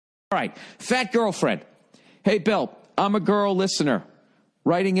All right, fat girlfriend. Hey, Bill, I'm a girl listener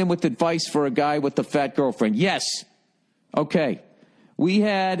writing in with advice for a guy with a fat girlfriend. Yes. Okay. We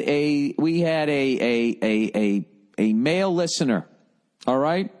had a male listener. All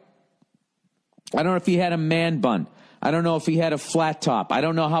right. I don't know if he had a man bun. I don't know if he had a flat top. I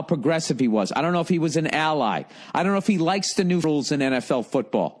don't know how progressive he was. I don't know if he was an ally. I don't know if he likes the new rules in NFL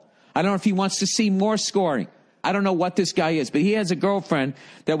football. I don't know if he wants to see more scoring. I don't know what this guy is, but he has a girlfriend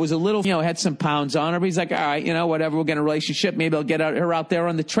that was a little, had some pounds on her. But he's like, all right, whatever, we'll get a relationship. Maybe I'll get her out there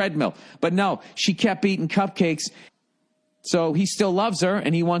on the treadmill. But no, she kept eating cupcakes. So he still loves her,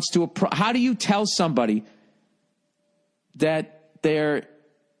 and he wants to. How do you tell somebody that they're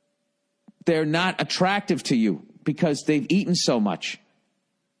not attractive to you because they've eaten so much?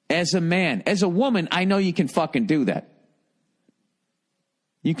 As a man, as a woman, I know you can fucking do that.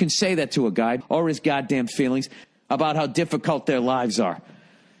 You can say that to a guy or his goddamn feelings about how difficult their lives are.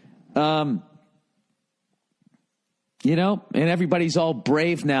 And everybody's all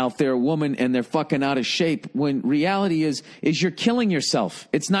brave now if they're a woman and they're fucking out of shape, when reality is you're killing yourself.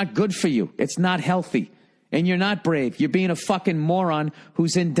 It's not good for you. It's not healthy. And you're not brave. You're being a fucking moron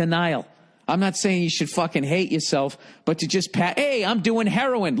who's in denial. I'm not saying you should fucking hate yourself, but to just hey, I'm doing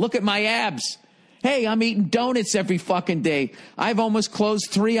heroin. Look at my abs. Hey, I'm eating donuts every fucking day. I've almost closed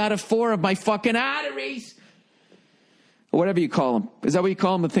 3 out of 4 of my fucking arteries. Or whatever you call them. Is that what you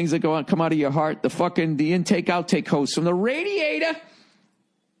call them? The things that come out of your heart? The intake, outtake hose from the radiator.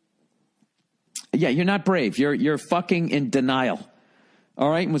 Yeah, you're not brave. You're fucking in denial.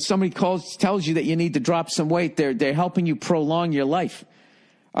 All right? And when somebody tells you that you need to drop some weight, they're helping you prolong your life.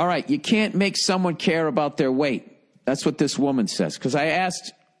 All right, you can't make someone care about their weight. That's what this woman says. Because I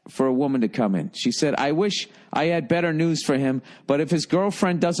asked for a woman to come in. She said, I wish I had better news for him, but if his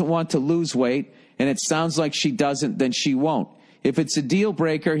girlfriend doesn't want to lose weight, and it sounds like she doesn't, then she won't. If it's a deal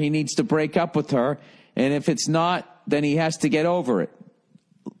breaker, he needs to break up with her, and if it's not, then he has to get over it.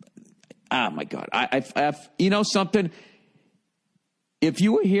 Oh, my God. You know something? If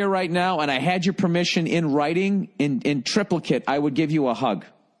you were here right now and I had your permission in writing, in triplicate, I would give you a hug.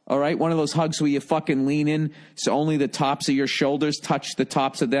 All right, one of those hugs where you fucking lean in so only the tops of your shoulders touch the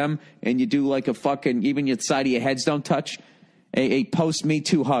tops of them, and you do like a fucking, even your side of your heads don't touch. A post-Me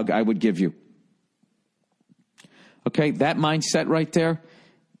Too hug I would give you. Okay, that mindset right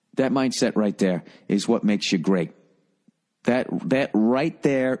there is what makes you great. That right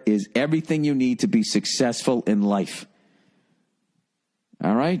there is everything you need to be successful in life.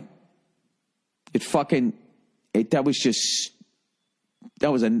 All right?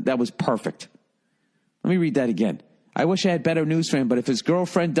 That was perfect. Let me read that again. I wish I had better news for him, but if his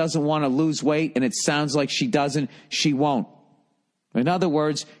girlfriend doesn't want to lose weight, and it sounds like she doesn't, she won't. In other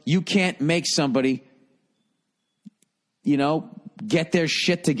words, you can't make somebody, get their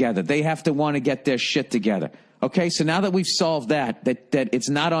shit together. They have to want to get their shit together. Okay, so now that we've solved that it's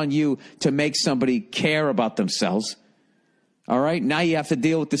not on you to make somebody care about themselves. All right, now you have to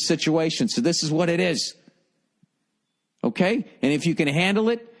deal with the situation. So this is what it is. Okay? And if you can handle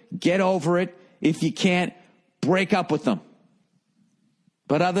it, get over it. If you can't, break up with them.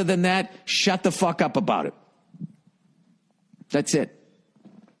 But other than that, shut the fuck up about it. That's it.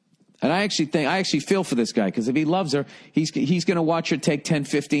 And I actually feel for this guy, because if he loves her, he's going to watch her take 10,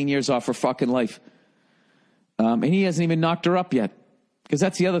 15 years off her fucking life. And he hasn't even knocked her up yet. Because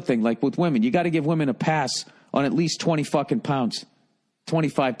that's the other thing, like with women, you got to give women a pass on at least 20 fucking pounds.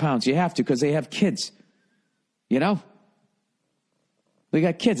 25 pounds. You have to, because they have kids. They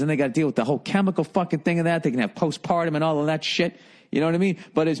got kids, and they got to deal with the whole chemical fucking thing of that. They can have postpartum and all of that shit. You know what I mean?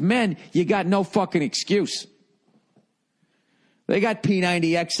 But as men, you got no fucking excuse. They got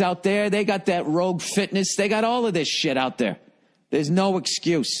P90X out there. They got that Rogue Fitness. They got all of this shit out there. There's no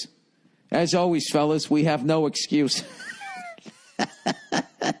excuse. As always, fellas, we have no excuse.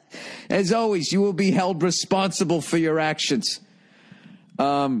 As always, you will be held responsible for your actions.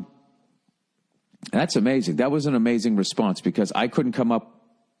 That's amazing. That was an amazing response, because I couldn't come up.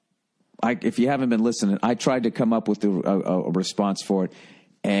 If you haven't been listening, I tried to come up with a response for it,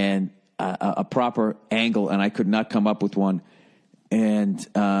 and a proper angle, and I could not come up with one. And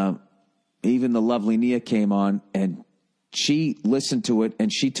even the lovely Nia came on, and she listened to it,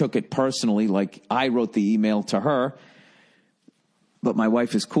 and she took it personally, like I wrote the email to her. But my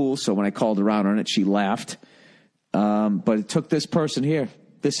wife is cool, so when I called her out on it, she laughed. But it took this person here.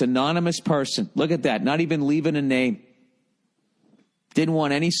 This anonymous person, look at that, not even leaving a name. Didn't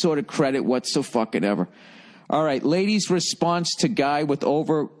want any sort of credit whatsoever. All right, ladies' response to guy with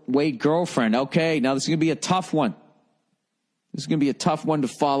overweight girlfriend. Okay, now this is going to be a tough one. This is going to be a tough one to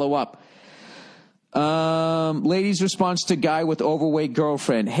follow up. Lady's response to guy with overweight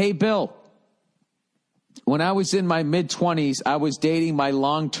girlfriend. Hey, Bill. When I was in my mid-20s, I was dating my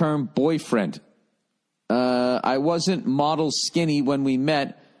long-term boyfriend. I wasn't model skinny when we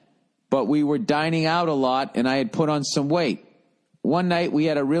met, but we were dining out a lot, and I had put on some weight. One night, we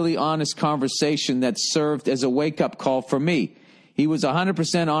had a really honest conversation that served as a wake-up call for me. He was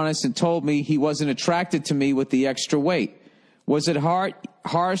 100% honest and told me he wasn't attracted to me with the extra weight. Was it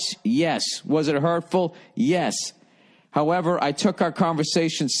harsh? Yes. Was it hurtful? Yes. However, I took our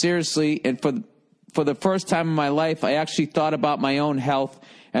conversation seriously, and for the first time in my life, I actually thought about my own health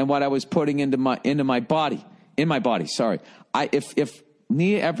and what I was putting into my body. If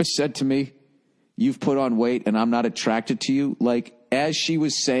Nia ever said to me, "You've put on weight and I'm not attracted to you," like as she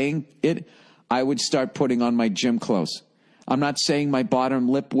was saying it, I would start putting on my gym clothes. I'm not saying my bottom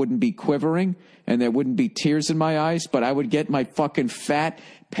lip wouldn't be quivering and there wouldn't be tears in my eyes, but I would get my fucking fat,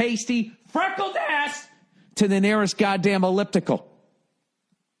 pasty, freckled ass to the nearest goddamn elliptical.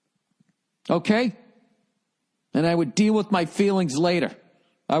 Okay? And I would deal with my feelings later.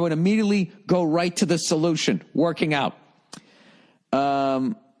 I would immediately go right to the solution, working out.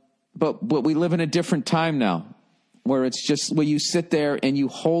 But we live in a different time now, where it's just where you sit there and you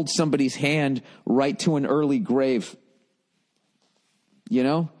hold somebody's hand right to an early grave. You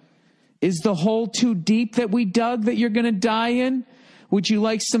know? Is the hole too deep that we dug that you're going to die in? Would you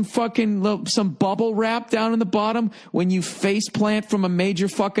like some bubble wrap down in the bottom when you face plant from a major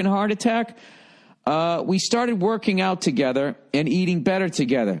fucking heart attack? We started working out together and eating better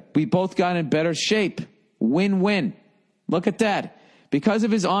together. We both got in better shape. Win-win. Look at that. Because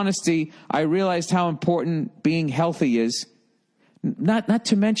of his honesty, I realized how important being healthy is. Not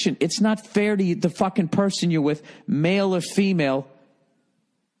to mention, it's not fair to the fucking person you're with, male or female,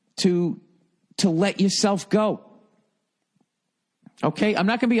 to let yourself go. Okay? I'm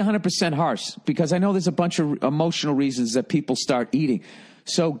not going to be 100% harsh because I know there's a bunch of emotional reasons that people start eating.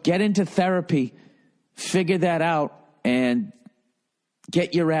 So get into therapy, figure that out, and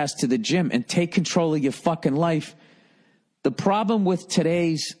get your ass to the gym and take control of your fucking life. The problem with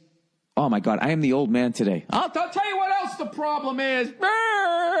today's... Oh, my God, I am the old man today. I'll tell you what else the problem is.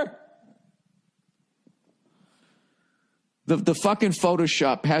 Burr! The fucking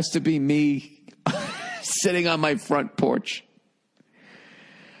Photoshop has to be me sitting on my front porch.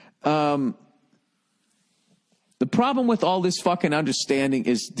 The problem with all this fucking understanding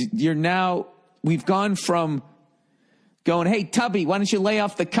is we've gone from going, "Hey, Tubby, why don't you lay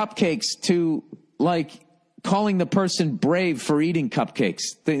off the cupcakes," to like calling the person brave for eating cupcakes.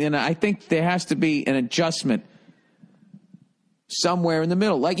 And I think there has to be an adjustment somewhere in the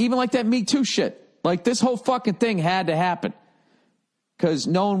middle. Like even like that Me Too shit. Like this whole fucking thing had to happen because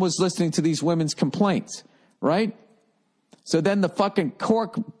no one was listening to these women's complaints, right? So then the fucking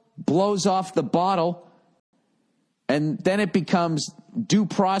cork blows off the bottle, and then it becomes due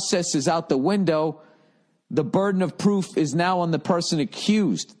process is out the window. The burden of proof is now on the person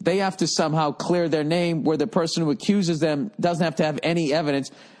accused. They have to somehow clear their name where the person who accuses them doesn't have to have any evidence.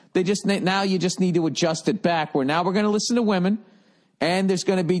 Now you just need to adjust it back where now we're going to listen to women and there's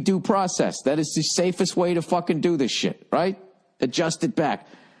going to be due process. That is the safest way to fucking do this shit, right? Adjust it back.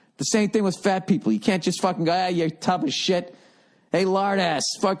 The same thing with fat people. You can't just fucking go, "You're tough as shit. Hey, lard ass,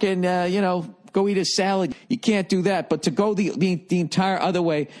 fucking, go eat a salad." You can't do that. But to go the entire other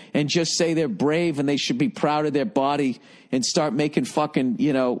way and just say they're brave and they should be proud of their body and start making fucking,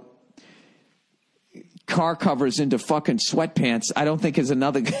 car covers into fucking sweatpants, I don't think is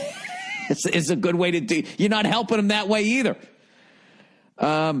another, is a good way to do. You're not helping them that way either.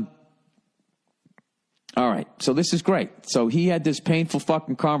 All right. So this is great. So he had this painful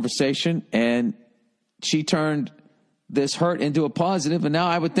fucking conversation and she turned this hurt into a positive, and now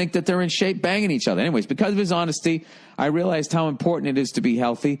I would think that they're in shape banging each other. Anyways, because of his honesty, I realized how important it is to be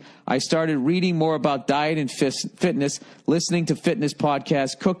healthy. I started reading more about diet and fitness, listening to fitness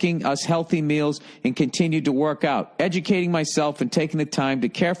podcasts, cooking us healthy meals, and continued to work out. Educating myself and taking the time to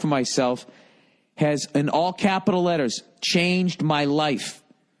care for myself has, in all capital letters, changed my life.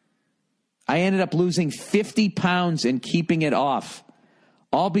 I ended up losing 50 pounds and keeping it off,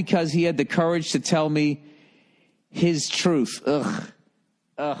 all because he had the courage to tell me his truth.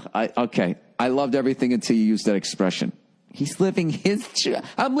 Okay. I loved everything until you used that expression. He's living his truth.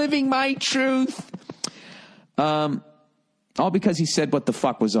 I'm living my truth. All because he said what the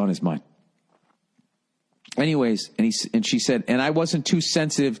fuck was on his mind. Anyways, and she said, and I wasn't too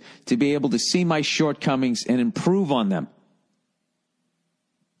sensitive to be able to see my shortcomings and improve on them.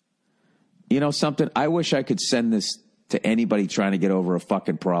 You know something? I wish I could send this to anybody trying to get over a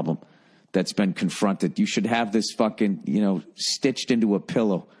fucking problem that's been confronted. You should have this fucking, stitched into a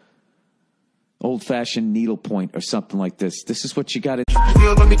pillow. old-fashioned needlepoint or something like this. This is what you got to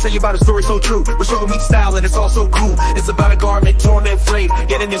do. Let me tell you about a story so true. We're showing me style and it's all so cool. It's about a garment torn and frayed,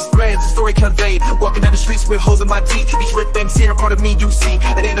 getting its threads, the story conveyed. Walking down the streets with holes in my teeth. Each ripped things here, part of me you see.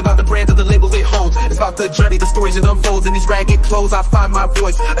 It ain't about the brand or the label it holds. It's about the journey, the stories it unfolds. In these ragged clothes I find my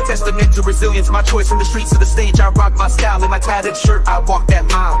voice, a testament to resilience. My choice from the streets to the stage. I rock my style in my tattered shirt. I walk that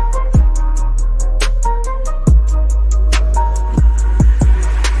mile.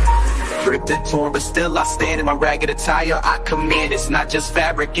 Ripped and torn, but still I stand in my ragged attire. I command, it's not just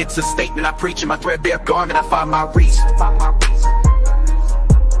fabric, it's a statement I preach. In my threadbare garment, I find my reach.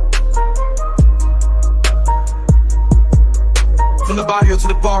 From the barrio to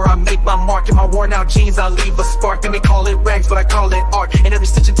the bar, I make my mark. In my worn out jeans, I leave a spark. They may call it rags, but I call it art. In every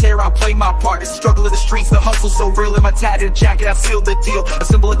stitch and tear, I play my part. It's the struggle of the streets, the hustle so real. In my tattered jacket, I seal the deal. A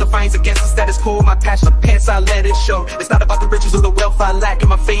symbol of defiance against the status quo. My passion of pants, I let it show. It's not about the riches or the wealth I lack. In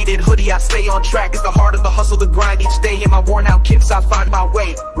my faded hoodie, I stay on track. It's the heart of the hustle, the grind each day. In my worn out kicks, I find my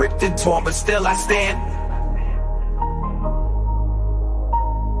way. Ripped and torn, but still I stand.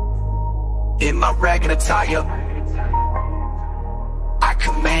 In my ragged attire, I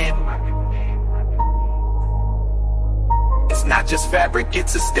command. It's not just fabric,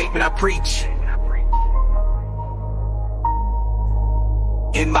 it's a statement I preach.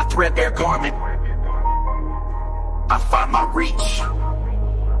 In my threadbare garment, I find my reach.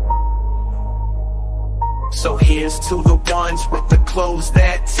 So here's to the ones with the clothes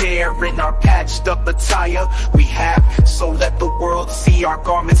that tear. In our patched up attire we have, so let the world see our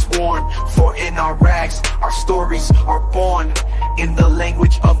garments worn. For in our rags, our stories are born. In the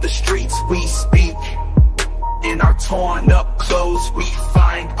language of the streets we speak. In our torn up clothes we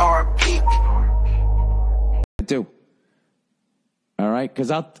find our peak. Do. All right? Because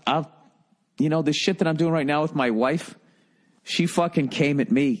I'll, you know, the shit that I'm doing right now with my wife, she fucking came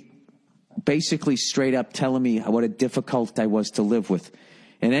at me basically straight up telling me what a difficult I was to live with.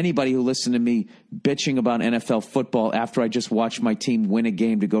 And anybody who listened to me bitching about NFL football after I just watched my team win a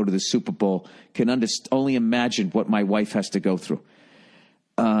game to go to the Super Bowl can only imagine what my wife has to go through.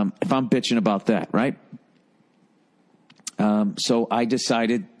 If I'm bitching about that, right? So I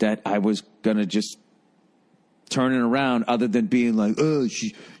decided that I was going to just turn it around, other than being like, oh,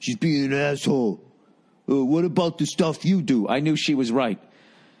 she's being an asshole. What about the stuff you do? I knew she was right.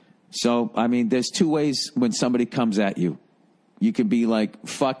 So, I mean, there's two ways when somebody comes at you. You can be like,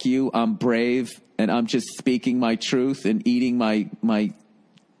 fuck you, I'm brave, and I'm just speaking my truth and eating my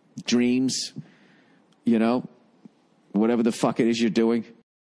dreams, you know, whatever the fuck it is you're doing.